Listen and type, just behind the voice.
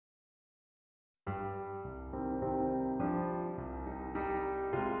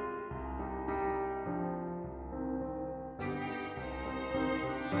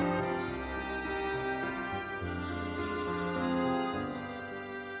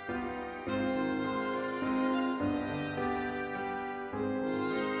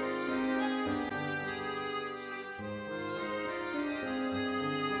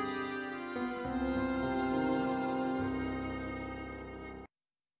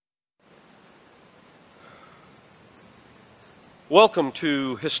Welcome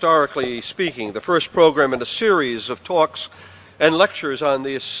to Historically Speaking, the first program in a series of talks and lectures on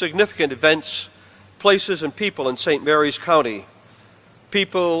the significant events, places, and people in St. Mary's County.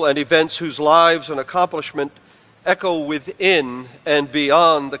 People and events whose lives and accomplishment echo within and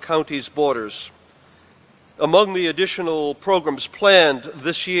beyond the county's borders. Among the additional programs planned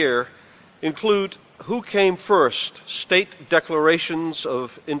this year include Who Came First? State Declarations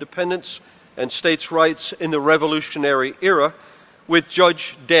of Independence and States' Rights in the Revolutionary Era, with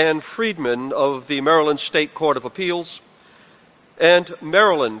Judge Dan Friedman of the Maryland State Court of Appeals, and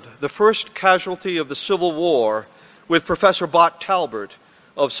Maryland, the First Casualty of the Civil War, with Professor Bott Talbert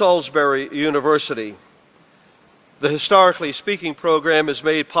of Salisbury University. The Historically Speaking program is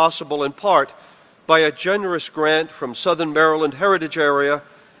made possible in part by a generous grant from Southern Maryland Heritage Area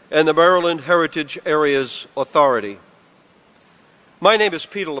and the Maryland Heritage Areas Authority. My name is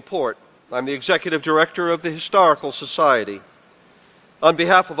Peter Laporte. I'm the Executive Director of the Historical Society. On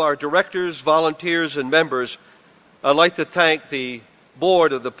behalf of our directors, volunteers, and members, I'd like to thank the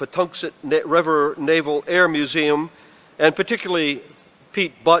board of the Patuxent River Naval Air Museum, and particularly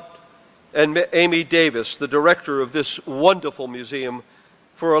Pete Butt and Amy Davis, the director of this wonderful museum,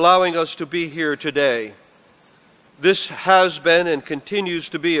 for allowing us to be here today. This has been and continues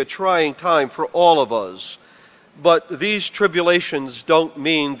to be a trying time for all of us, but these tribulations don't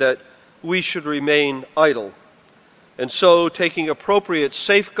mean that we should remain idle. And so, taking appropriate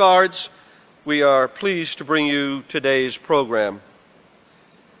safeguards, we are pleased to bring you today's program.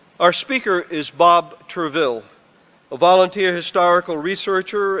 Our speaker is Bob Turville, a volunteer historical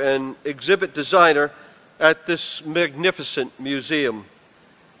researcher and exhibit designer at this magnificent museum.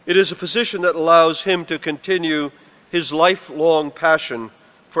 It is a position that allows him to continue his lifelong passion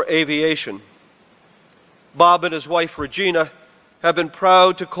for aviation. Bob and his wife Regina have been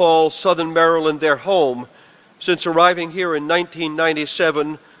proud to call Southern Maryland their home since arriving here in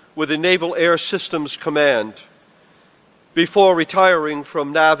 1997 with the Naval Air Systems Command. Before retiring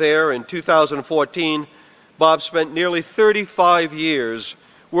from Naval in 2014, Bob spent nearly 35 years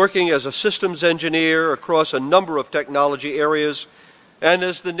working as a systems engineer across a number of technology areas and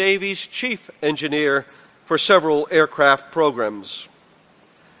as the Navy's chief engineer for several aircraft programs.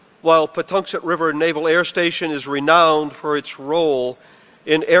 While Patuxent River Naval Air Station is renowned for its role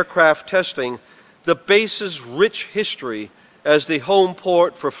in aircraft testing, the base's rich history as the home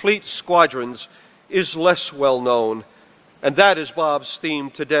port for fleet squadrons is less well known, and that is Bob's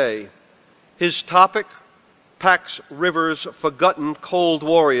theme today. His topic, Pax River's Forgotten Cold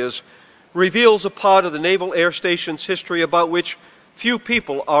Warriors, reveals a part of the Naval Air Station's history about which few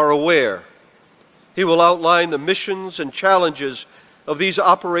people are aware. He will outline the missions and challenges of these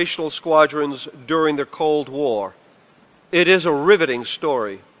operational squadrons during the Cold War. It is a riveting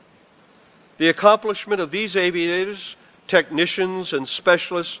story. The accomplishment of these aviators, technicians, and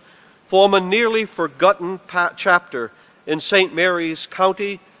specialists form a nearly forgotten chapter in St. Mary's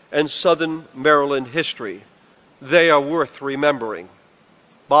County and Southern Maryland history. They are worth remembering.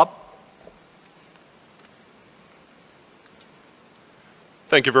 Bob?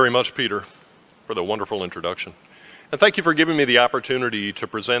 Thank you very much, Peter, for the wonderful introduction. And thank you for giving me the opportunity to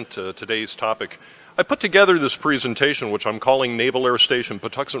present today's topic. I put together this presentation, which I'm calling Naval Air Station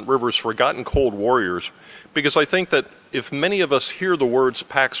Patuxent River's Forgotten Cold Warriors, because I think that if many of us hear the words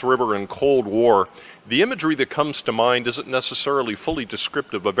Pax River and Cold War, the imagery that comes to mind isn't necessarily fully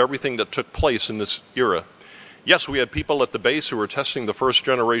descriptive of everything that took place in this era. Yes, we had people at the base who were testing the first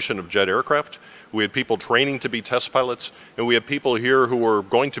generation of jet aircraft, we had people training to be test pilots, and we had people here who were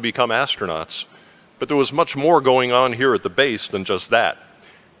going to become astronauts. But there was much more going on here at the base than just that.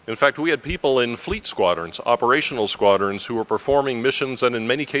 In fact, we had people in fleet squadrons, operational squadrons, who were performing missions that in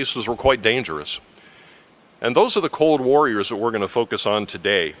many cases were quite dangerous. And those are the Cold Warriors that we're going to focus on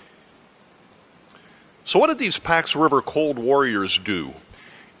today. So what did these Pax River Cold Warriors do?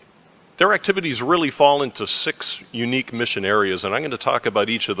 Their activities really fall into 6 unique mission areas, and I'm going to talk about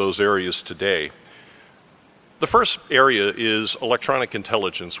each of those areas today. The first area is electronic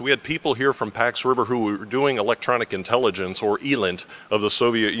intelligence. We had people here from Pax River who were doing electronic intelligence, or ELINT, of the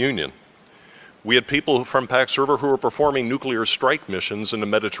Soviet Union. We had people from Pax River who were performing nuclear strike missions in the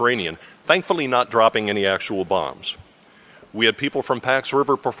Mediterranean, thankfully not dropping any actual bombs. We had people from Pax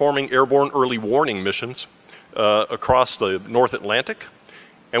River performing airborne early warning missions across the North Atlantic.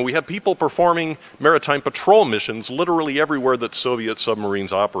 And we had people performing maritime patrol missions literally everywhere that Soviet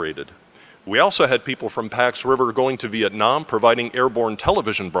submarines operated. We also had people from Pax River going to Vietnam, providing airborne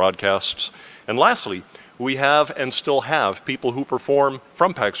television broadcasts. And lastly, we have and still have people who perform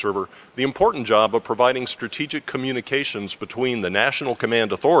from Pax River the important job of providing strategic communications between the National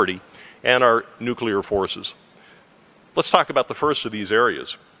Command Authority and our nuclear forces. Let's talk about the first of these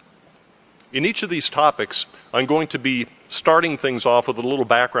areas. In each of these topics, I'm going to be starting things off with a little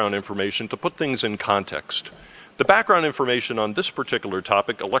background information to put things in context. The background information on this particular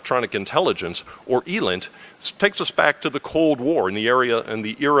topic, electronic intelligence, or ELINT, takes us back to the Cold War in the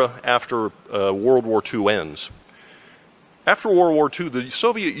era after World War II ends. After World War II, the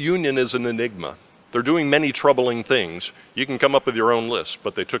Soviet Union is an enigma. They're doing many troubling things. You can come up with your own list,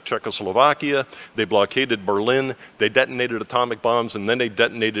 but they took Czechoslovakia, they blockaded Berlin, they detonated atomic bombs, and then they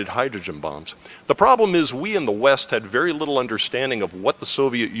detonated hydrogen bombs. The problem is we in the West had very little understanding of what the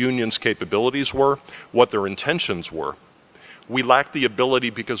Soviet Union's capabilities were, what their intentions were. We lacked the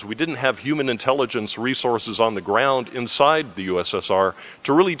ability, because we didn't have human intelligence resources on the ground inside the USSR,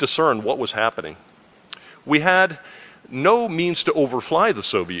 to really discern what was happening. We had no means to overfly the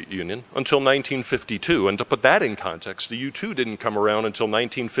Soviet Union until 1952, and to put that in context, the U-2 didn't come around until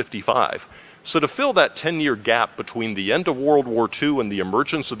 1955. So to fill that 10-year gap between the end of World War II and the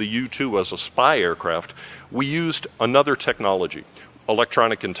emergence of the U-2 as a spy aircraft, we used another technology,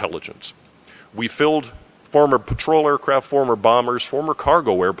 electronic intelligence. We filled former patrol aircraft, former bombers, former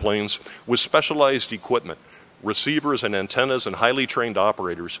cargo airplanes with specialized equipment, receivers and antennas and highly trained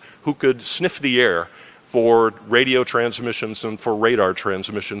operators who could sniff the air for radio transmissions and for radar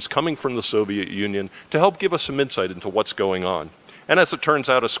transmissions coming from the Soviet Union to help give us some insight into what's going on. And as it turns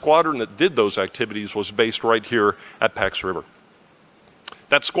out, a squadron that did those activities was based right here at Pax River.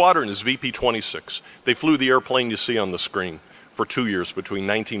 That squadron is VP-26. They flew the airplane you see on the screen for 2 years between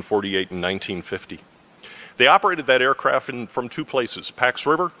 1948 and 1950. They operated that aircraft from two places, Pax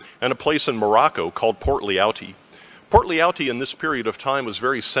River and a place in Morocco called Port Liaoudi. Port Liaoudi in this period of time was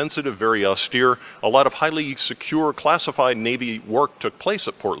very sensitive, very austere. A lot of highly secure, classified Navy work took place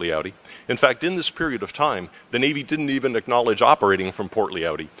at Port Liaoudi. In fact, in this period of time, the Navy didn't even acknowledge operating from Port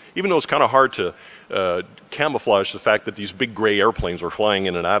Liaoudi, even though it's kind of hard to camouflage the fact that these big gray airplanes were flying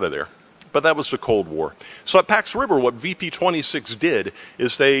in and out of there. But that was the Cold War. So at Pax River, what VP-26 did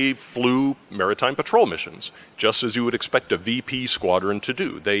is they flew maritime patrol missions, just as you would expect a VP squadron to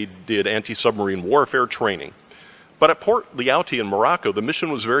do. They did anti-submarine warfare training. But at Port Liaoudi in Morocco, the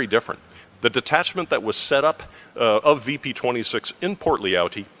mission was very different. The detachment that was set up of VP-26 in Port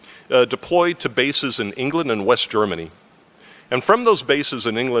Liaoudi deployed to bases in England and West Germany. And from those bases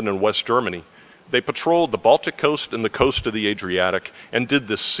in England and West Germany, they patrolled the Baltic coast and the coast of the Adriatic and did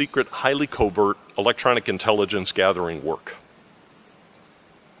this secret, highly covert electronic intelligence gathering work.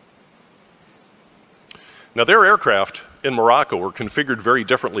 Now, their aircraft in Morocco were configured very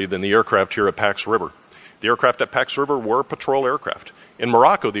differently than the aircraft here at Pax River. The aircraft at Pax River were patrol aircraft. In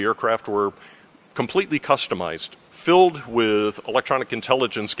Morocco, the aircraft were completely customized, filled with electronic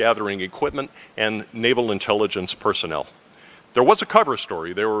intelligence gathering equipment and naval intelligence personnel. There was a cover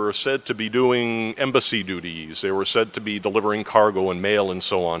story. They were said to be doing embassy duties. They were said to be delivering cargo and mail and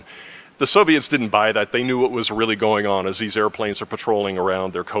so on. The Soviets didn't buy that. They knew what was really going on as these airplanes are patrolling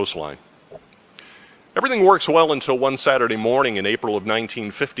around their coastline. Everything works well until one Saturday morning in April of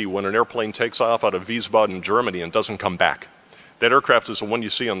 1950 when an airplane takes off out of Wiesbaden, Germany, and doesn't come back. That aircraft is the one you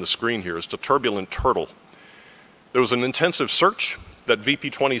see on the screen here. It's the Turbulent Turtle. There was an intensive search that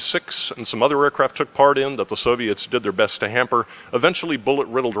VP-26 and some other aircraft took part in that the Soviets did their best to hamper. Eventually,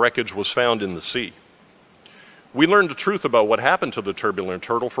 bullet-riddled wreckage was found in the sea. We learned the truth about what happened to the Turbulent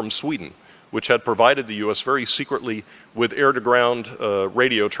Turtle from Sweden, which had provided the U.S. very secretly with air-to-ground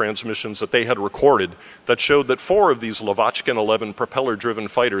radio transmissions that they had recorded that showed that 4 of these Lavochkin 11 propeller-driven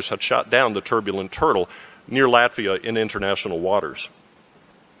fighters had shot down the Turbulent Turtle near Latvia in international waters.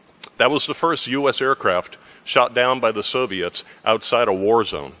 That was the first U.S. aircraft shot down by the Soviets outside a war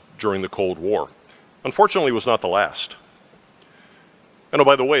zone during the Cold War. Unfortunately, it was not the last. And oh,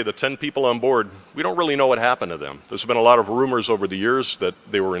 by the way, the 10 people on board, we don't really know what happened to them. There's been a lot of rumors over the years that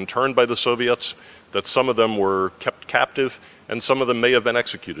they were interned by the Soviets, that some of them were kept captive, and some of them may have been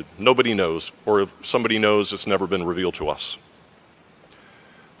executed. Nobody knows, or if somebody knows, it's never been revealed to us.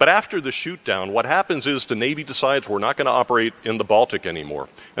 But after the shoot-down, what happens is the Navy decides we're not going to operate in the Baltic anymore.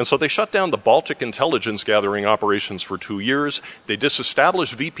 And so they shut down the Baltic intelligence gathering operations for 2 years. They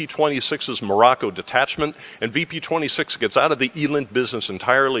disestablished VP-26's Morocco detachment, and VP-26 gets out of the ELINT business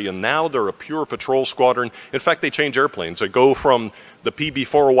entirely, and now they're a pure patrol squadron. In fact, they change airplanes. They go from the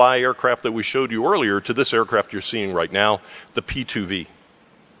PB-4Y aircraft that we showed you earlier to this aircraft you're seeing right now, the P-2V.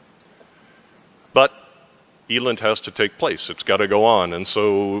 But ELINT has to take place. It's got to go on. And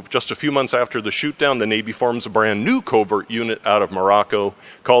so just a few months after the shoot-down, the Navy forms a brand new covert unit out of Morocco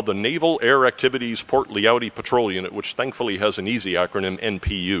called the Naval Air Activities Port Liaoudi Patrol Unit, which thankfully has an easy acronym,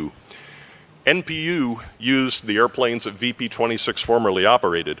 NPU. NPU used the airplanes that VP-26 formerly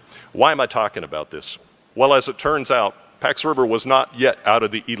operated. Why am I talking about this? Well, as it turns out, Pax River was not yet out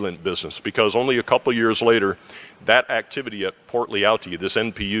of the ELINT business, because only a couple years later, that activity at Port Lealty, this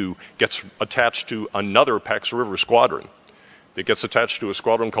NPU, gets attached to another Pax River squadron. It gets attached to a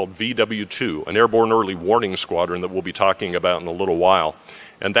squadron called VW2, an airborne early warning squadron that we'll be talking about in a little while.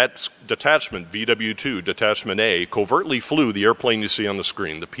 And that detachment, VW2, Detachment A, covertly flew the airplane you see on the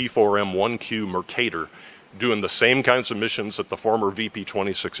screen, the P4M-1Q Mercator, doing the same kinds of missions that the former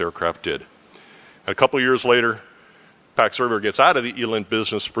VP-26 aircraft did. And a couple years later, Pax River gets out of the ELINT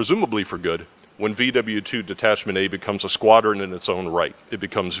business, presumably for good, when VW2 Detachment A becomes a squadron in its own right. It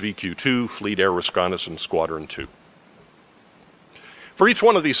becomes VQ2, Fleet Air Reconnaissance Squadron 2. For each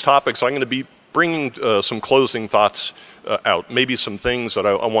one of these topics, I'm going to be bringing some closing thoughts out, maybe some things that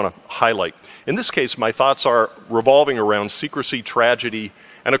I want to highlight. In this case, my thoughts are revolving around secrecy, tragedy,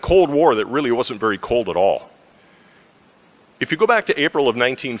 and a Cold War that really wasn't very cold at all. If you go back to April of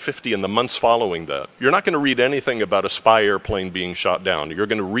 1950 and the months following that, you're not going to read anything about a spy airplane being shot down. You're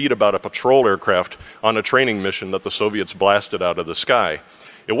going to read about a patrol aircraft on a training mission that the Soviets blasted out of the sky.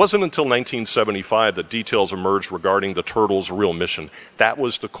 It wasn't until 1975 that details emerged regarding the Turtles' real mission. That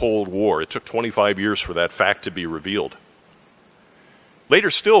was the Cold War. It took 25 years for that fact to be revealed.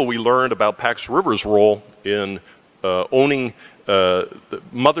 Later still, we learned about Pax River's role in owning the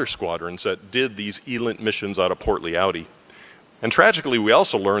mother squadrons that did these ELINT missions out of Port Lealty. And tragically, we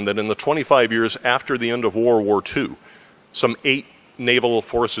also learned that in the 25 years after the end of World War II, some 8 Naval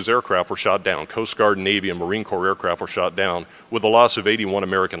Forces aircraft were shot down. Coast Guard, Navy, and Marine Corps aircraft were shot down with the loss of 81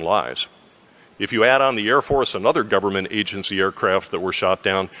 American lives. If you add on the Air Force and other government agency aircraft that were shot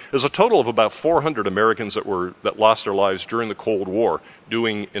down, there's a total of about 400 Americans that lost their lives during the Cold War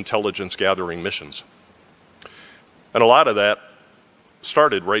doing intelligence gathering missions. And a lot of that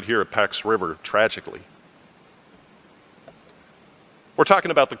started right here at Pax River, tragically. We're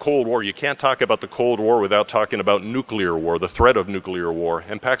talking about the Cold War. You can't talk about the Cold War without talking about nuclear war, the threat of nuclear war.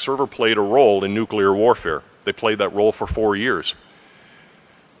 And Pax River played a role in nuclear warfare. They played that role for 4 years.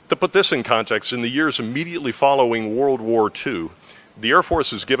 To put this in context, in the years immediately following World War II, the Air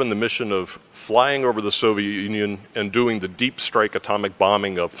Force is given the mission of flying over the Soviet Union and doing the deep strike atomic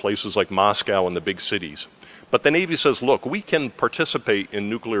bombing of places like Moscow and the big cities. But the Navy says, look, we can participate in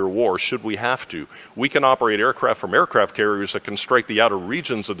nuclear war should we have to. We can operate aircraft from aircraft carriers that can strike the outer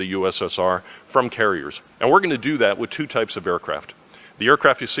regions of the USSR from carriers. And we're going to do that with 2 types of aircraft. The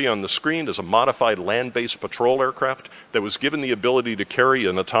aircraft you see on the screen is a modified land-based patrol aircraft that was given the ability to carry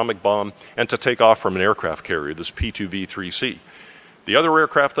an atomic bomb and to take off from an aircraft carrier, this P2V-3C. The other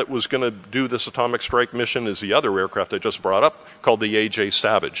aircraft that was going to do this atomic strike mission is the other aircraft I just brought up, called the A.J.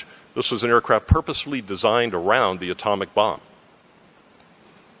 Savage. This was an aircraft purposefully designed around the atomic bomb.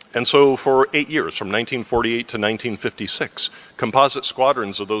 And so for 8 years, from 1948 to 1956, composite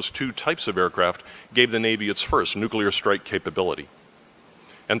squadrons of those 2 types of aircraft gave the Navy its first nuclear strike capability.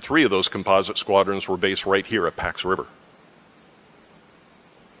 And 3 of those composite squadrons were based right here at Pax River.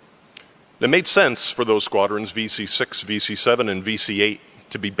 It made sense for those squadrons, VC-6, VC-7, and VC-8,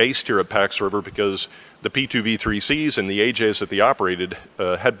 to be based here at Pax River because the P2V-3Cs and the AJs that they operated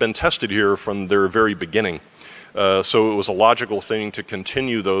had been tested here from their very beginning. So it was a logical thing to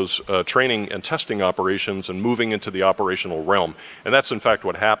continue those training and testing operations and moving into the operational realm. And that's in fact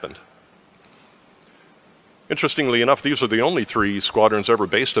what happened. Interestingly enough, these are the only 3 squadrons ever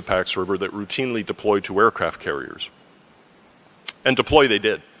based at Pax River that routinely deployed to aircraft carriers. And deploy they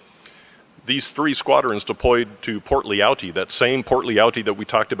did. These 3 squadrons deployed to Port Lealty, that same Port Lealty that we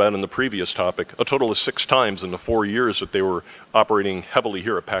talked about in the previous topic, a total of 6 times in the 4 years that they were operating heavily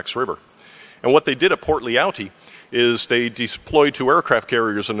here at Pax River. And what they did at Port Lealty is they deployed to aircraft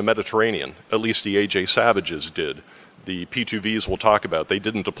carriers in the Mediterranean, at least the A.J. Savages did. The P2Vs we'll talk about, they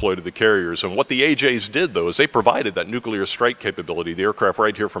didn't deploy to the carriers. And what the AJs did, though, is they provided that nuclear strike capability, the aircraft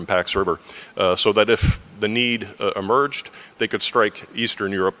right here from Pax River, so that if the need emerged, they could strike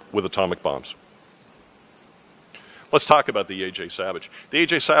Eastern Europe with atomic bombs. Let's talk about the A.J. Savage. The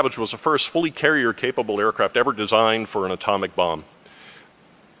A.J. Savage was the first fully carrier-capable aircraft ever designed for an atomic bomb.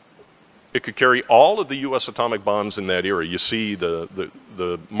 It could carry all of the U.S. atomic bombs in that era. You see the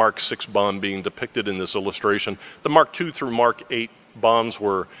Mark VI bomb being depicted in this illustration. The Mark II through Mark VIII bombs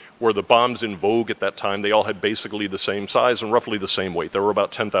were the bombs in vogue at that time. They all had basically the same size and roughly the same weight. They were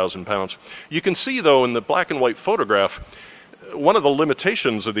about 10,000 pounds. You can see, though, in the black and white photograph, one of the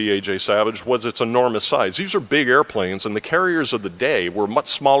limitations of the A.J. Savage was its enormous size. These are big airplanes, and the carriers of the day were much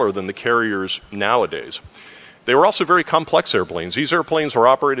smaller than the carriers nowadays. They were also very complex airplanes. These airplanes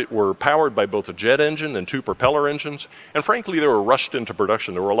were powered by both a jet engine and 2 propeller engines, and frankly, they were rushed into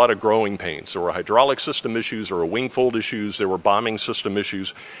production. There were a lot of growing pains. There were hydraulic system issues, there were wing fold issues, there were bombing system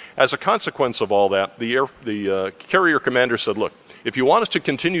issues. As a consequence of all that, the carrier commander said, look, if you want us to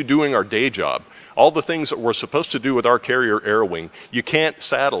continue doing our day job, all the things that we're supposed to do with our carrier air wing, you can't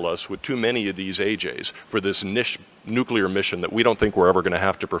saddle us with too many of these AJs for this niche nuclear mission that we don't think we're ever going to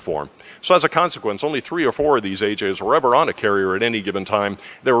have to perform. So as a consequence, only 3 or 4 of these AJs were ever on a carrier at any given time.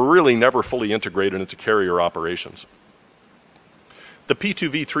 They were really never fully integrated into carrier operations. The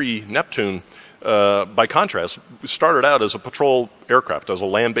P-2V3 Neptune, by contrast, started out as a patrol aircraft, as a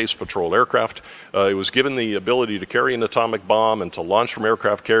land-based patrol aircraft. It was given the ability to carry an atomic bomb and to launch from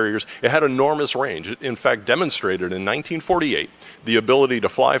aircraft carriers. It had enormous range. It, in fact, demonstrated in 1948 the ability to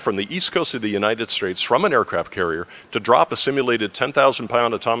fly from the east coast of the United States from an aircraft carrier to drop a simulated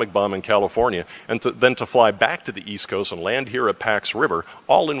 10,000-pound atomic bomb in California and then to fly back to the east coast and land here at Pax River,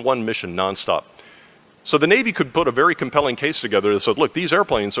 all in one mission nonstop. So the Navy could put a very compelling case together that said, look, these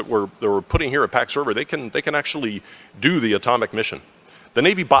airplanes that we're putting here at Pax River, they can actually do the atomic mission. The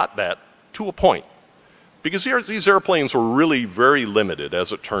Navy bought that to a point, because these airplanes were really very limited,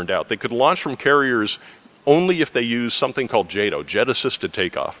 as it turned out. They could launch from carriers only if they used something called JATO, jet-assisted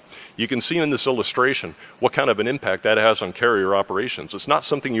takeoff. You can see in this illustration what kind of an impact that has on carrier operations. It's not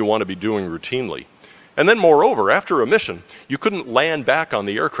something you want to be doing routinely. And then moreover, after a mission, you couldn't land back on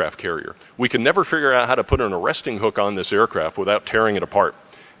the aircraft carrier. We could never figure out how to put an arresting hook on this aircraft without tearing it apart.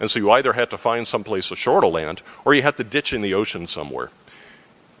 And so you either had to find someplace ashore to land, or you had to ditch in the ocean somewhere.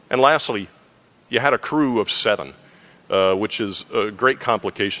 And lastly, you had a crew of 7, which is a great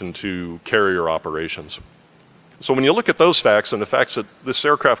complication to carrier operations. So when you look at those facts and the facts that this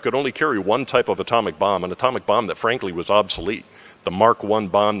aircraft could only carry one type of atomic bomb, an atomic bomb that frankly was obsolete, the Mark I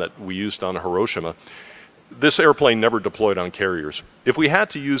bomb that we used on Hiroshima, this airplane never deployed on carriers. If we had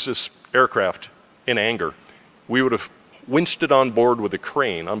to use this aircraft in anger, we would have winched it on board with a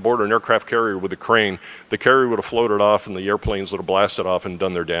crane, on board an aircraft carrier with a crane. The carrier would have floated off and the airplanes would have blasted off and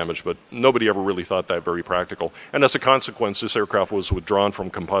done their damage, but nobody ever really thought that very practical. And as a consequence, this aircraft was withdrawn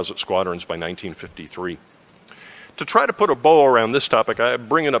from composite squadrons by 1953. To try to put a bow around this topic, I'm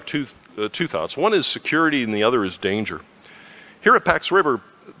bringing up two thoughts. One is security and the other is danger. Here at Pax River,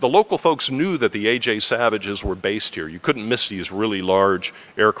 the local folks knew that the AJ Savages were based here. You couldn't miss these really large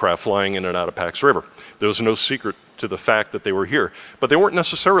aircraft flying in and out of Pax River. There was no secret to the fact that they were here. But they weren't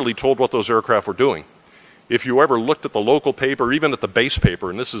necessarily told what those aircraft were doing. If you ever looked at the local paper, even at the base paper,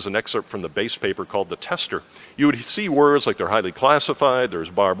 and this is an excerpt from the base paper called The Tester, you would see words like they're highly classified, there's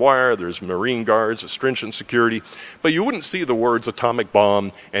barbed wire, there's Marine guards, stringent security, but you wouldn't see the words atomic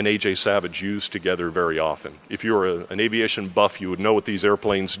bomb and AJ Savage used together very often. If you were an aviation buff, you would know what these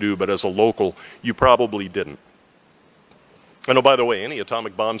airplanes do, but as a local, you probably didn't. And oh, by the way, any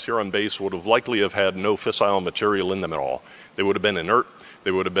atomic bombs here on base would have likely have had no fissile material in them at all. They would have been inert. They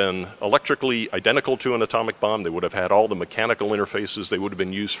would have been electrically identical to an atomic bomb. They would have had all the mechanical interfaces. They would have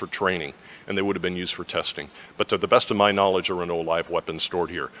been used for training, and they would have been used for testing. But to the best of my knowledge, there were no live weapons stored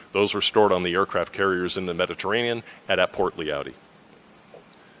here. Those were stored on the aircraft carriers in the Mediterranean and at Port Lyautey.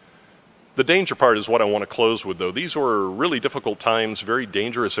 The danger part is what I want to close with, though. These were really difficult times, very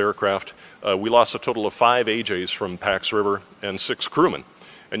dangerous aircraft. We lost a total of 5 AJs from Pax River and 6 crewmen.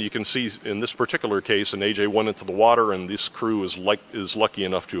 And you can see in this particular case, an AJ went into the water, and this crew is lucky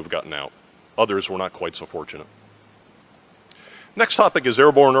enough to have gotten out. Others were not quite so fortunate. Next topic is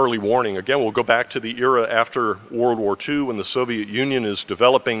airborne early warning. Again, we'll go back to the era after World War II when the Soviet Union is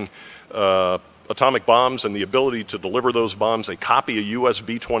developing atomic bombs and the ability to deliver those bombs. They copy a US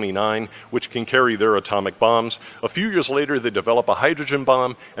B-29, which can carry their atomic bombs. A few years later, they develop a hydrogen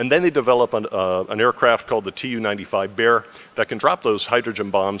bomb, and then they develop an aircraft called the Tu-95 Bear that can drop those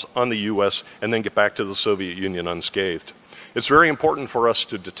hydrogen bombs on the US and then get back to the Soviet Union unscathed. It's very important for us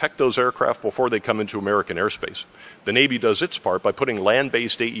to detect those aircraft before they come into American airspace. The Navy does its part by putting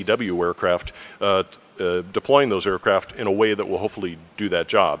land-based AEW aircraft, deploying those aircraft in a way that will hopefully do that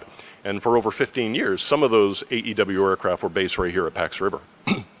job. And for over 15 years, some of those AEW aircraft were based right here at Pax River.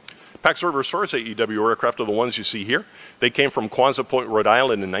 Pax River's first AEW aircraft are the ones you see here. They came from Quonset Point, Rhode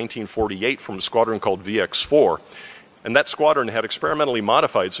Island in 1948 from a squadron called VX-4. And that squadron had experimentally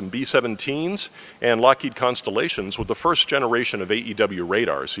modified some B-17s and Lockheed Constellations with the first generation of AEW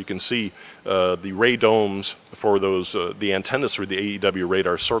radars. You can see the radomes for those, the antennas for the AEW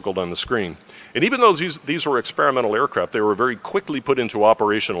radar circled on the screen. And even though these were experimental aircraft, they were very quickly put into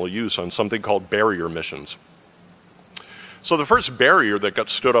operational use on something called barrier missions. So the first barrier that got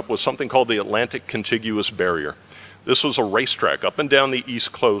stood up was something called the Atlantic Contiguous Barrier. This was a racetrack up and down the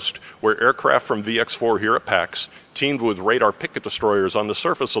East Coast where aircraft from VX-4 here at PAX, teamed with radar picket destroyers on the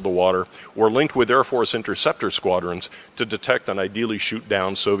surface of the water, were linked with Air Force interceptor squadrons to detect and ideally shoot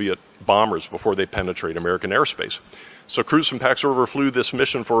down Soviet bombers before they penetrate American airspace. So crews from Pax River flew this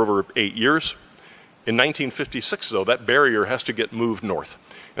mission for over 8 years. In 1956, though, that barrier has to get moved north.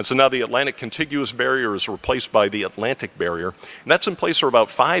 And so now the Atlantic contiguous barrier is replaced by the Atlantic barrier. And that's in place for about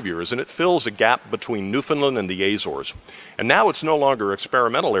 5 years, and it fills a gap between Newfoundland and the Azores. And now it's no longer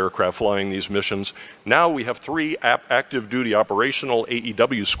experimental aircraft flying these missions. Now we have 3 active duty operational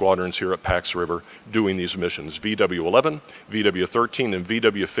AEW squadrons here at Pax River doing these missions, VW-11, VW-13, and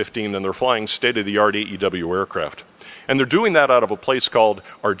VW-15, and they're flying state-of-the-art AEW aircraft. And they're doing that out of a place called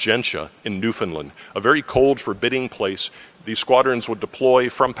Argentia in Newfoundland, a very cold, forbidding place. These squadrons would deploy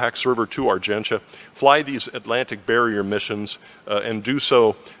from Pax River to Argentia, fly these Atlantic barrier missions, and do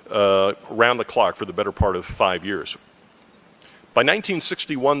so round the clock for the better part of 5 years. By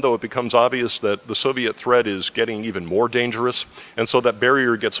 1961, though, it becomes obvious that the Soviet threat is getting even more dangerous, and so that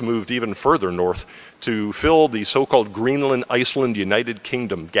barrier gets moved even further north to fill the so-called Greenland-Iceland-United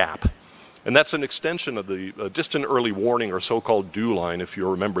Kingdom gap. And that's an extension of the distant early warning, or so-called DEW line, if you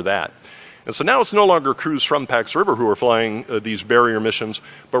remember that. And so now it's no longer crews from Pax River who are flying these barrier missions,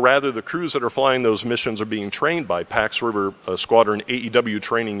 but rather the crews that are flying those missions are being trained by Pax River Squadron AEW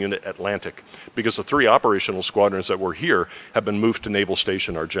Training Unit Atlantic, because the 3 operational squadrons that were here have been moved to Naval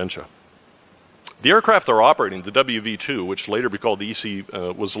Station Argentia. The aircraft they're operating, the WV-2, which later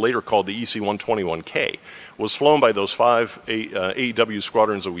was later called the EC-121K, was flown by those 5 AEW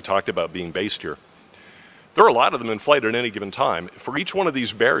squadrons that we talked about being based here. There are a lot of them in flight at any given time. For each one of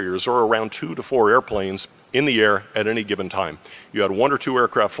these barriers, there are around 2 to 4 airplanes in the air at any given time. You had 1 or 2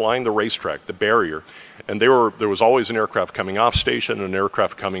 aircraft flying the racetrack, the barrier, and there was always an aircraft coming off station and an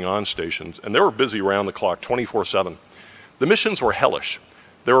aircraft coming on stations, and they were busy around the clock, 24/7. The missions were hellish.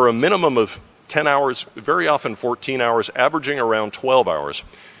 There were a minimum of 10 hours, very often 14 hours, averaging around 12 hours.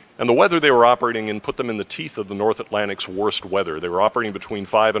 And the weather they were operating in put them in the teeth of the North Atlantic's worst weather. They were operating between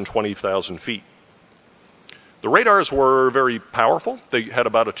 5,000 and 20,000 feet. The radars were very powerful. They had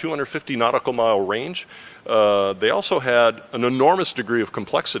about a 250 nautical mile range. They also had an enormous degree of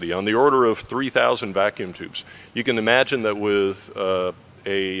complexity, on the order of 3,000 vacuum tubes. You can imagine that with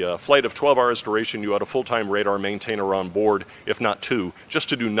a flight of 12 hours duration, you had a full-time radar maintainer on board, if not 2, just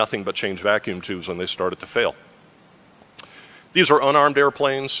to do nothing but change vacuum tubes when they started to fail. These are unarmed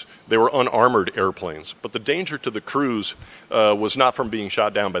airplanes. They were unarmored airplanes. But the danger to the crews was not from being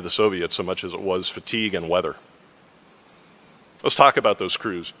shot down by the Soviets so much as it was fatigue and weather. Let's talk about those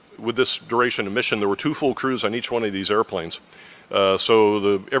crews. With this duration of mission, there were 2 full crews on each one of these airplanes.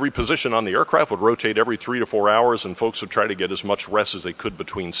 So every position on the aircraft would rotate every 3 to 4 hours, and folks would try to get as much rest as they could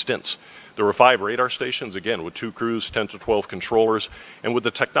between stints. There were 5 radar stations, again, with 2 crews, 10 to 12 controllers. And with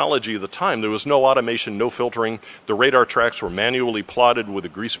the technology of the time, there was no automation, no filtering. The radar tracks were manually plotted with a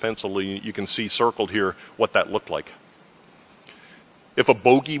grease pencil. You can see circled here what that looked like. If a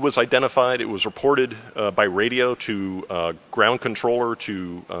bogey was identified, it was reported by radio to ground controller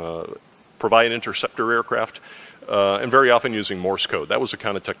to provide interceptor aircraft, and very often using Morse code. That was the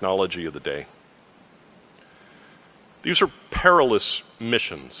kind of technology of the day. These are perilous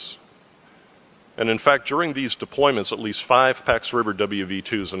missions. And in fact, during these deployments, at least 5 Pax River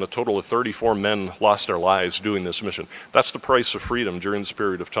WV-2s and a total of 34 men lost their lives doing this mission. That's the price of freedom during this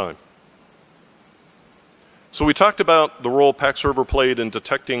period of time. So we talked about the role Pax River played in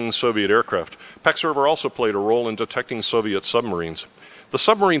detecting Soviet aircraft. Pax River also played a role in detecting Soviet submarines. The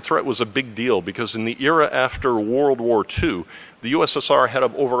submarine threat was a big deal because in the era after World War II, the USSR had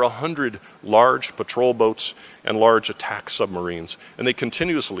over 100 large patrol boats and large attack submarines. And they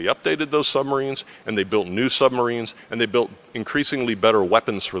continuously updated those submarines, and they built new submarines, and they built increasingly better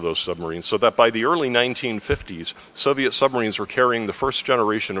weapons for those submarines, so that by the early 1950s, Soviet submarines were carrying the first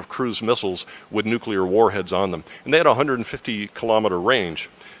generation of cruise missiles with nuclear warheads on them. And they had a 150-kilometer range.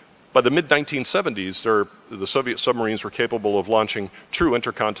 By the mid-1970s, the Soviet submarines were capable of launching true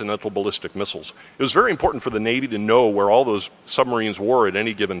intercontinental ballistic missiles. It was very important for the Navy to know where all those submarines were at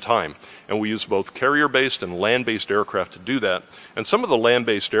any given time. And we used both carrier-based and land-based aircraft to do that. And some of the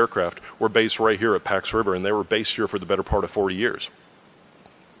land-based aircraft were based right here at Pax River, and they were based here for the better part of 40 years.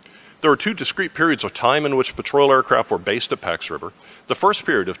 There were 2 discrete periods of time in which patrol aircraft were based at Pax River. The first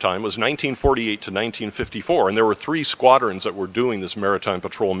period of time was 1948 to 1954, and there were 3 squadrons that were doing this maritime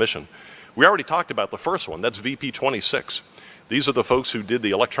patrol mission. We already talked about the first one. That's VP-26. These are the folks who did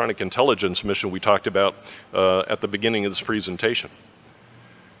the electronic intelligence mission we talked about at the beginning of this presentation.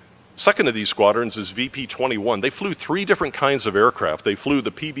 Second of these squadrons is VP-21. They flew three different kinds of aircraft. They flew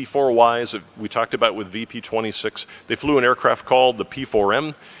the PB-4Ys that we talked about with VP-26. They flew an aircraft called the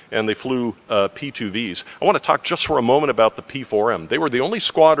P-4M, and they flew P-2Vs. I want to talk just for a moment about the P-4M. They were the only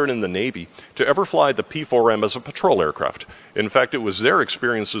squadron in the Navy to ever fly the P-4M as a patrol aircraft. In fact, it was their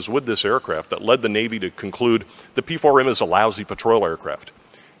experiences with this aircraft that led the Navy to conclude the P-4M is a lousy patrol aircraft.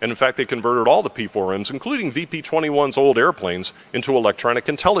 And in fact, they converted all the P-4Ms, including VP-21's old airplanes, into electronic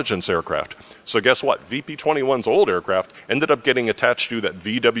intelligence aircraft. So guess what? VP-21's old aircraft ended up getting attached to that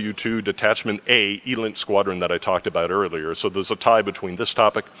VW-2 Detachment A ELINT squadron that I talked about earlier. So there's a tie between this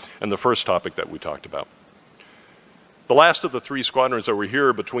topic and the first topic that we talked about. The last of the three squadrons that were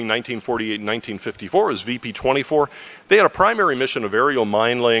here between 1948 and 1954 is VP-24. They had a primary mission of aerial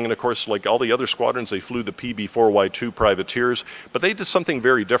mine laying, and of course, like all the other squadrons, they flew the PB-4Y2 privateers, but they did something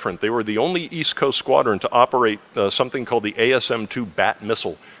very different. They were the only East Coast squadron to operate something called the ASM-2 BAT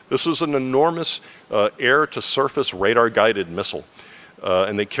missile. This was an enormous air-to-surface radar-guided missile,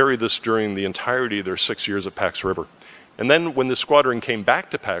 and they carried this during the entirety of their 6 years at Pax River. And then when the squadron came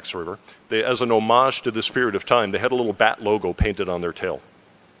back to Pax River, they, as an homage to this period of time, they had a little bat logo painted on their tail.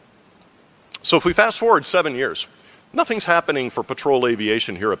 So if we fast forward 7 years, nothing's happening for patrol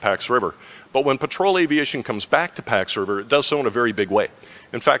aviation here at Pax River. But when patrol aviation comes back to Pax River, it does so in a very big way.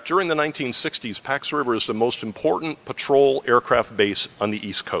 In fact, during the 1960s, Pax River is the most important patrol aircraft base on the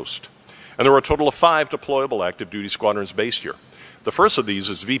East Coast. And there were a total of 5 deployable active duty squadrons based here. The first of these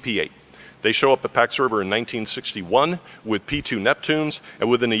is VP-8. They show up at Pax River in 1961 with P-2 Neptunes, and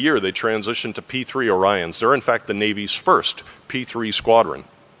within a year they transitioned to P-3 Orions. They're in fact the Navy's first P-3 squadron.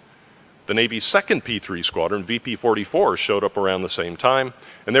 The Navy's second P-3 squadron, VP-44, showed up around the same time,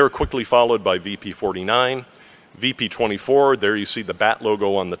 and they were quickly followed by VP-49, VP-24, there you see the bat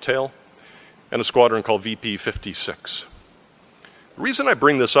logo on the tail, and a squadron called VP-56. The reason I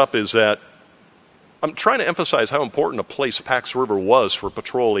bring this up is that I'm trying to emphasize how important a place Pax River was for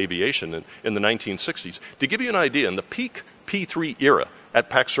patrol aviation in the 1960s. To give you an idea, in the peak P-3 era at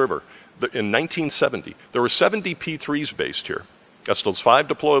Pax River, in 1970, there were 70 P-3s based here. That's those 5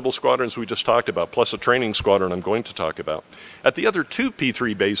 deployable squadrons we just talked about, plus a training squadron I'm going to talk about. At the other 2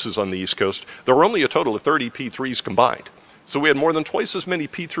 P-3 bases on the East Coast, there were only a total of 30 P-3s combined. So we had more than twice as many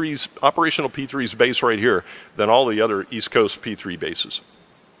P-3s, operational P-3s based right here, than all the other East Coast P-3 bases.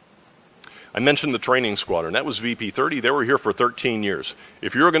 I mentioned the training squadron. That was VP-30. They were here for 13 years.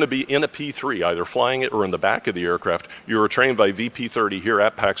 If you were going to be in a P-3, either flying it or in the back of the aircraft, you were trained by VP-30 here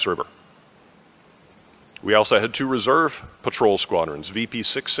at Pax River. We also had 2 reserve patrol squadrons.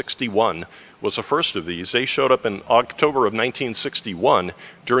 VP-661 was the first of these. They showed up in October of 1961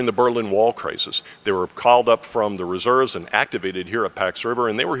 during the Berlin Wall crisis. They were called up from the reserves and activated here at Pax River,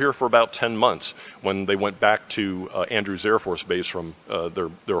 and they were here for about 10 months when they went back to Andrews Air Force Base from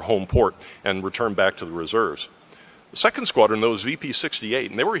their home port and returned back to the reserves. The second squadron, though, was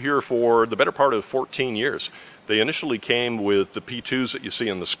VP-68, and they were here for the better part of 14 years. They initially came with the P-2s that you see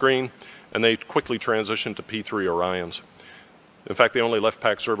on the screen, and they quickly transitioned to P-3 Orions. In fact, they only left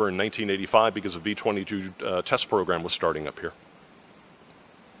Pax River in 1985 because the V-22 test program was starting up here.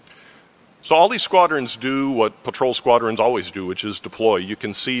 So all these squadrons do what patrol squadrons always do, which is deploy. You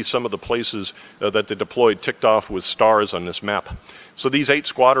can see some of the places that they deployed ticked off with stars on this map. So these 8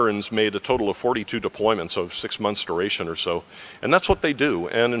 squadrons made a total of 42 deployments of 6 months duration or so. And that's what they do.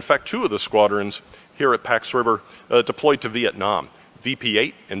 And in fact, 2 of the squadrons here at Pax River deployed to Vietnam.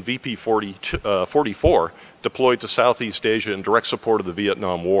 VP-8 and VP-44 deployed to Southeast Asia in direct support of the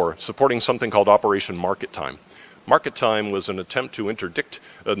Vietnam War, supporting something called Operation Market Time. Market Time was an attempt to interdict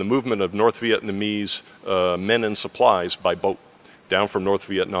the movement of North Vietnamese men and supplies by boat down from North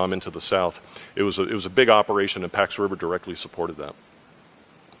Vietnam into the south. It was a big operation, and Pax River directly supported that.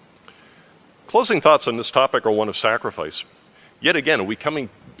 Closing thoughts on this topic are one of sacrifice. Yet again, we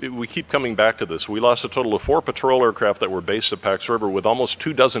keep coming back to this. We lost a total of 4 patrol aircraft that were based at Pax River with almost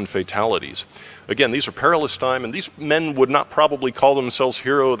 24 fatalities. Again, these are perilous time, and these men would not probably call themselves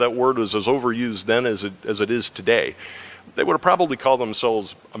hero. That word was as overused then as it is today. They would have probably called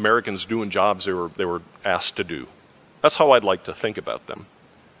themselves Americans doing jobs they were asked to do. That's how I'd like to think about them.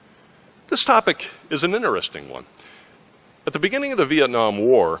 This topic is an interesting one. At the beginning of the Vietnam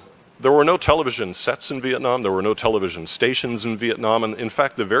War, there were no television sets in Vietnam, there were no television stations in Vietnam, and in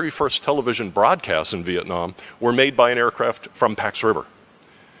fact the very first television broadcasts in Vietnam were made by an aircraft from Pax River.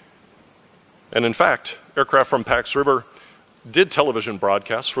 And in fact, aircraft from Pax River did television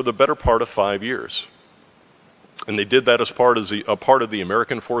broadcasts for the better part of 5 years. And they did that as part of the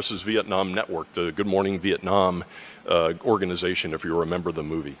American Forces Vietnam Network, the Good Morning Vietnam organization, if you remember the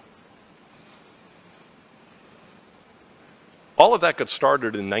movie. All of that got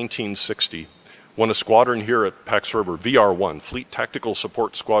started in 1960 when a squadron here at Pax River, VR-1, Fleet Tactical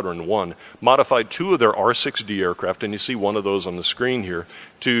Support Squadron 1, modified 2 of their R-6D aircraft, and you see one of those on the screen here,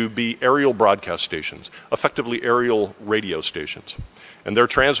 to be aerial broadcast stations, effectively aerial radio stations. And their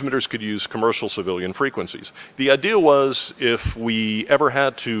transmitters could use commercial civilian frequencies. The idea was if we ever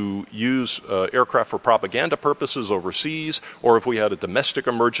had to use aircraft for propaganda purposes overseas, or if we had a domestic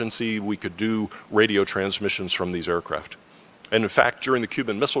emergency, we could do radio transmissions from these aircraft. And in fact, during the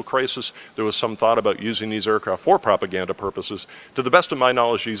Cuban Missile Crisis, there was some thought about using these aircraft for propaganda purposes. To the best of my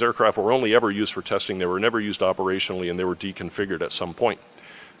knowledge, these aircraft were only ever used for testing. They were never used operationally, and they were deconfigured at some point.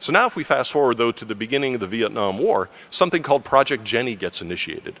 So now if we fast forward, though, to the beginning of the Vietnam War, something called Project Jenny gets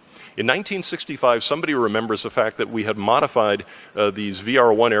initiated. In 1965, somebody remembers the fact that we had modified these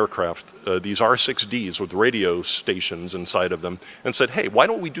VR-1 aircraft, these R-6Ds with radio stations inside of them, and said, hey, why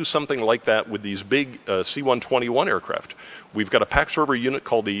don't we do something like that with these big C-121 aircraft? We've got a Pax River unit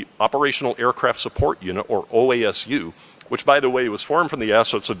called the Operational Aircraft Support Unit, or OASU, which, by the way, was formed from the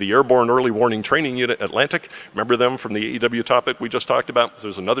assets of the Airborne Early Warning Training Unit Atlantic. Remember them from the AEW topic we just talked about?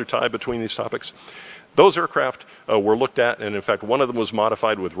 There's another tie between these topics. Those aircraft were looked at, and in fact, one of them was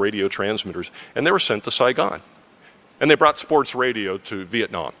modified with radio transmitters, and they were sent to Saigon. And they brought sports radio to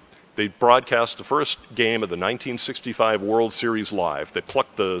Vietnam. They broadcast the first game of the 1965 World Series live. They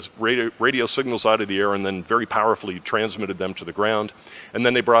plucked the radio signals out of the air and then very powerfully transmitted them to the ground. And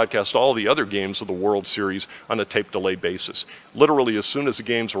then they broadcast all the other games of the World Series on a tape delay basis. Literally, as soon as the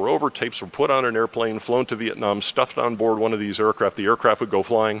games were over, tapes were put on an airplane, flown to Vietnam, stuffed on board one of these aircraft. The aircraft would go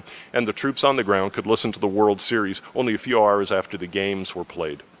flying, and the troops on the ground could listen to the World Series only a few hours after the games were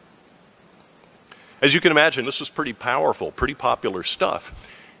played. As you can imagine, this was pretty powerful, pretty popular stuff.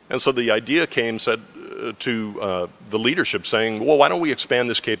 And so the idea came to the leadership saying, well, why don't we expand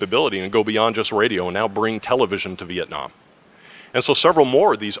this capability and go beyond just radio and now bring television to Vietnam? And so several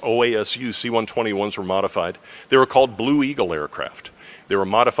more of these OASU C-121s were modified. They were called Blue Eagle aircraft. They were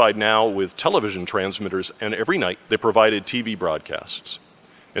modified now with television transmitters, and every night they provided TV broadcasts.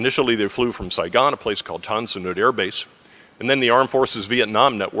 Initially, they flew from Saigon, a place called Tan Son Nhut Air Base. And then the Armed Forces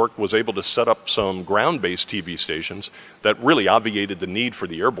Vietnam Network was able to set up some ground-based TV stations that really obviated the need for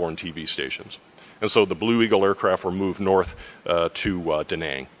the airborne TV stations. And so the Blue Eagle aircraft were moved north to Da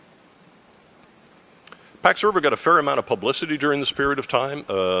Nang. Pax River got a fair amount of publicity during this period of time.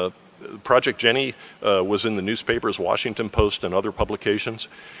 Project Jenny was in the newspapers, Washington Post, and other publications.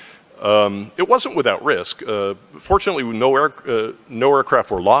 It wasn't without risk. Fortunately, no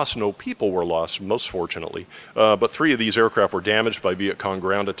aircraft were lost, no people were lost, most fortunately. But 3 of these aircraft were damaged by Viet Cong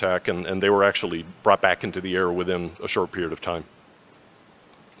ground attack, and they were actually brought back into the air within a short period of time.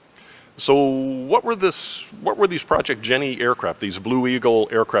 So what were these Project Jenny aircraft, these Blue Eagle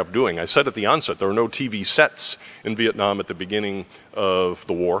aircraft doing? I said at the onset, there were no TV sets in Vietnam at the beginning of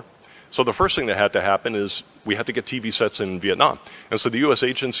the war. So the first thing that had to happen is we had to get TV sets in Vietnam. And so the U.S.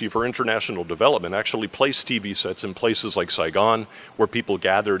 Agency for International Development actually placed TV sets in places like Saigon, where people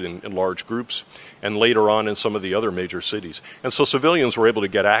gathered in large groups, and later on in some of the other major cities. And so civilians were able to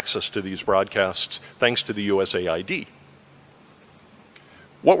get access to these broadcasts thanks to the USAID.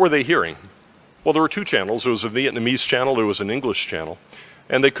 What were they hearing? Well, there were 2 channels. There was a Vietnamese channel, there was an English channel.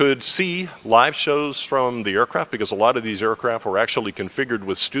 And they could see live shows from the aircraft because a lot of these aircraft were actually configured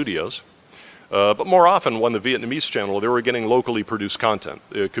with studios. But more often, on the Vietnamese channel, they were getting locally produced content.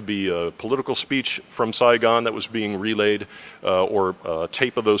 It could be a political speech from Saigon that was being relayed, or a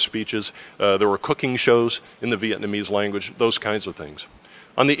tape of those speeches. There were cooking shows in the Vietnamese language, those kinds of things.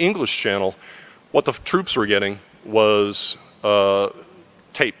 On the English channel, what the troops were getting was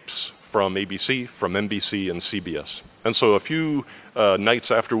tapes from ABC, from NBC, and CBS. And so a few nights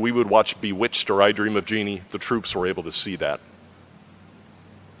after we would watch Bewitched or I Dream of Jeannie, the troops were able to see that.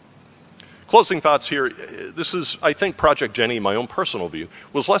 Closing thoughts here. This is, I think, Project Jenny, my own personal view,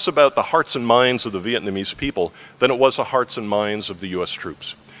 was less about the hearts and minds of the Vietnamese people than it was the hearts and minds of the U.S.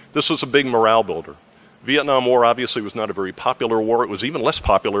 troops. This was a big morale builder. Vietnam War obviously was not a very popular war. It was even less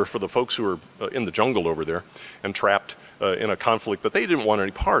popular for the folks who were in the jungle over there and trapped in a conflict that they didn't want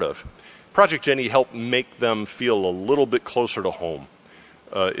any part of. Project Jenny helped make them feel a little bit closer to home.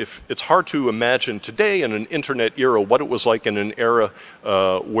 If it's hard to imagine today in an internet era what it was like in an era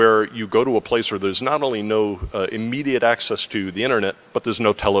where you go to a place where there's not only no immediate access to the internet, but there's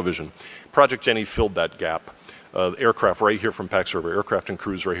no television. Project Jenny filled that gap. Aircraft right here from Pax River, aircraft and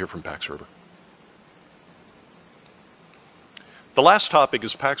crews right here from Pax River. The last topic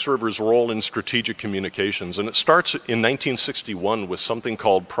is Pax River's role in strategic communications, and it starts in 1961 with something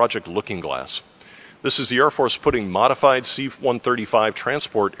called Project Looking Glass. This is the Air Force putting modified C-135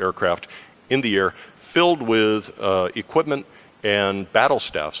 transport aircraft in the air, filled with equipment and battle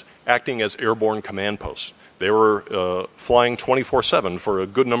staffs acting as airborne command posts. They were flying 24/7 for a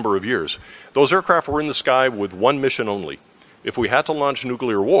good number of years. Those aircraft were in the sky with one mission only. If we had to launch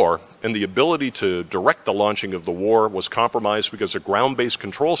nuclear war, and the ability to direct the launching of the war was compromised because the ground-based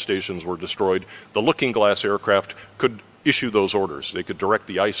control stations were destroyed, the Looking Glass aircraft could issue those orders. They could direct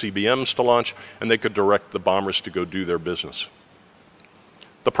the ICBMs to launch, and they could direct the bombers to go do their business.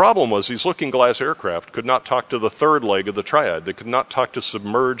 The problem was these Looking Glass aircraft could not talk to the third leg of the triad. They could not talk to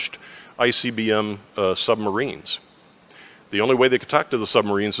submerged ICBM submarines. The only way they could talk to the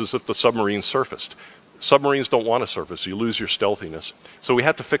submarines is if the submarines surfaced. Submarines don't want to surface. You lose your stealthiness. So we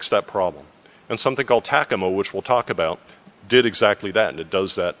had to fix that problem. And something called TACAMO, which we'll talk about, did exactly that, and it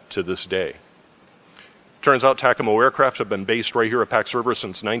does that to this day. Turns out TACAMO aircraft have been based right here at Pax River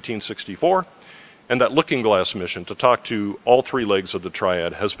since 1964, and that Looking Glass mission to talk to all three legs of the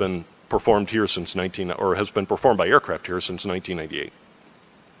triad has been performed here since has been performed by aircraft here since 1998.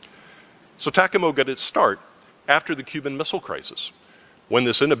 So TACAMO got its start after the Cuban Missile Crisis, when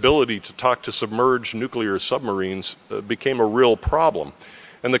this inability to talk to submerged nuclear submarines became a real problem.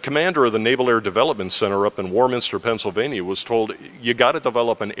 And the commander of the Naval Air Development Center up in Warminster, Pennsylvania, was told, you got to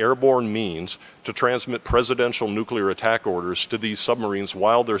develop an airborne means to transmit presidential nuclear attack orders to these submarines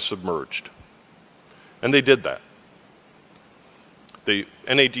while they're submerged. And they did that. The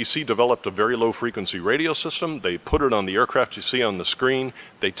NADC developed a very low-frequency radio system. They put it on the aircraft you see on the screen.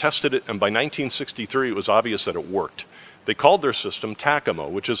 They tested it, and by 1963, it was obvious that it worked. They called their system TACAMO,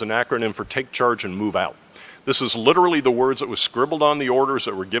 which is an acronym for Take Charge and Move Out. This is literally the words that were scribbled on the orders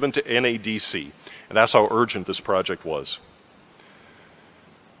that were given to NADC, and that's how urgent this project was.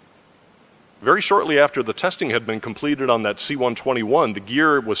 Very shortly after the testing had been completed on that C-121, the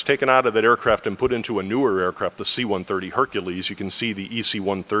gear was taken out of that aircraft and put into a newer aircraft, the C-130 Hercules. You can see the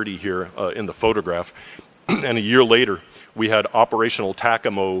EC-130 here in the photograph. And a year later, we had operational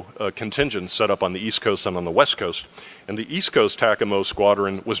TACAMO contingents set up on the East Coast and on the West Coast. And the East Coast TACAMO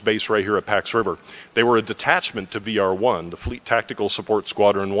squadron was based right here at Pax River. They were a detachment to VR-1, the Fleet Tactical Support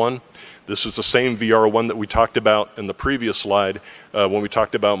Squadron 1. This is the same VR-1 that we talked about in the previous slide when we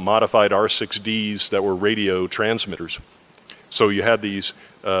talked about modified R6Ds that were radio transmitters. So you had these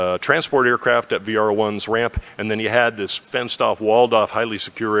transport aircraft at VR-1's ramp, and then you had this fenced-off, walled-off, highly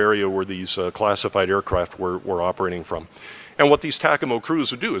secure area where these classified aircraft were operating from. And what these TACAMO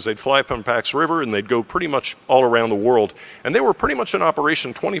crews would do is they'd fly from Pax River, and they'd go pretty much all around the world, and they were pretty much in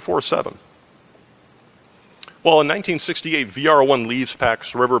operation 24/7. Well, in 1968, VR-1 leaves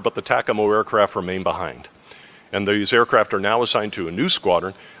Pax River, but the TACAMO aircraft remain behind. And these aircraft are now assigned to a new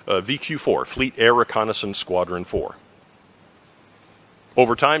squadron, VQ-4, Fleet Air Reconnaissance Squadron 4.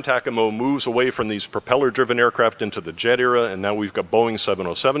 Over time, TACAMO moves away from these propeller-driven aircraft into the jet era, and now we've got Boeing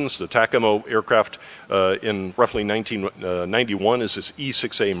 707s. The TACAMO aircraft in roughly 1991 is this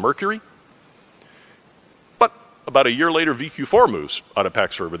E-6A Mercury. But about a year later, VQ-4 moves out of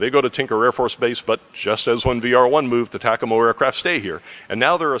Pax River. They go to Tinker Air Force Base, but just as when VR-1 moved, the TACAMO aircraft stay here. And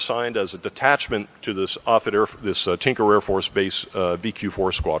now they're assigned as a detachment to this Tinker Air Force Base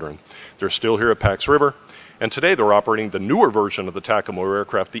VQ-4 squadron. They're still here at Pax River. And today they're operating the newer version of the TACAMO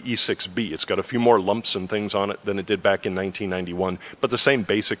aircraft, the E-6B. It's got a few more lumps and things on it than it did back in 1991, but the same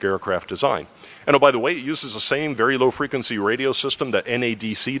basic aircraft design. And oh, by the way, it uses the same very low-frequency radio system that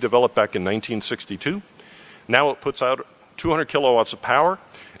NADC developed back in 1962. Now it puts out 200 kilowatts of power,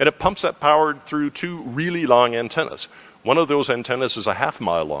 and it pumps that power through two really long antennas. One of those antennas is a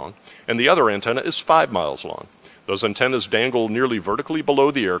half-mile long, and the other antenna is 5 miles long. Those antennas dangle nearly vertically below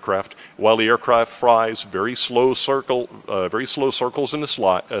the aircraft, while the aircraft flies very slow circles in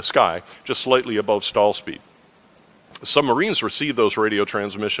the sky, just slightly above stall speed. Submarines receive those radio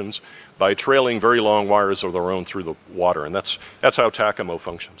transmissions by trailing very long wires of their own through the water, and that's how TACAMO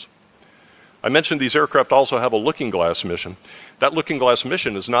functions. I mentioned these aircraft also have a Looking Glass mission. That Looking Glass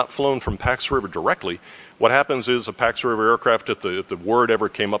mission is not flown from Pax River directly. What happens is a Pax River aircraft, if the word ever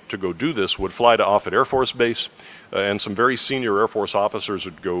came up to go do this, would fly to Offutt Air Force Base, and some very senior Air Force officers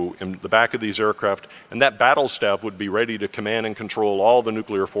would go in the back of these aircraft, and that battle staff would be ready to command and control all the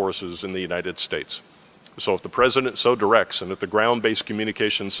nuclear forces in the United States. So if the president so directs, and if the ground-based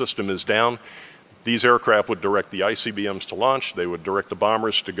communication system is down, these aircraft would direct the ICBMs to launch, they would direct the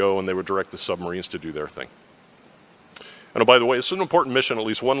bombers to go, and they would direct the submarines to do their thing. And oh, by the way, it's an important mission. At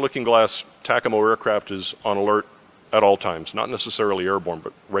least one Looking Glass TACAMO aircraft is on alert at all times, not necessarily airborne,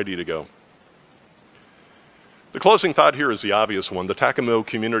 but ready to go. The closing thought here is the obvious one. The TACAMO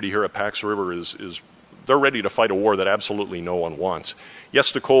community here at Pax River they're ready to fight a war that absolutely no one wants.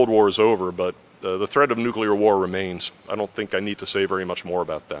 Yes, the Cold War is over, but the threat of nuclear war remains. I don't think I need to say very much more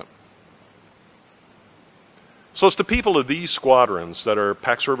about that. So as to people of these squadrons that are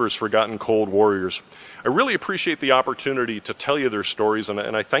Pax River's forgotten cold warriors, I really appreciate the opportunity to tell you their stories, and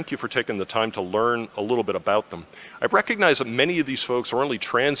I thank you for taking the time to learn a little bit about them. I recognize that many of these folks are only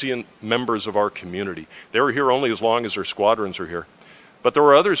transient members of our community. They were here only as long as their squadrons are here. But there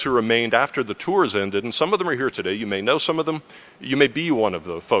were others who remained after the tours ended, and some of them are here today. You may know some of them. You may be one of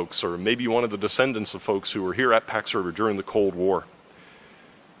the folks, or maybe one of the descendants of folks who were here at Pax River during the Cold War.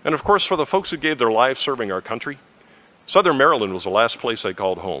 And of course, for the folks who gave their lives serving our country, Southern Maryland was the last place they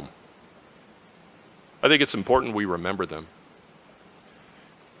called home. I think it's important we remember them.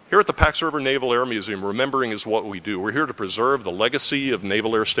 Here at the Pax River Naval Air Museum, remembering is what we do. We're here to preserve the legacy of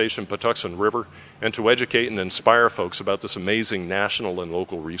Naval Air Station Patuxent River and to educate and inspire folks about this amazing national and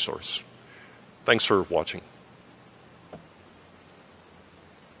local resource. Thanks for watching.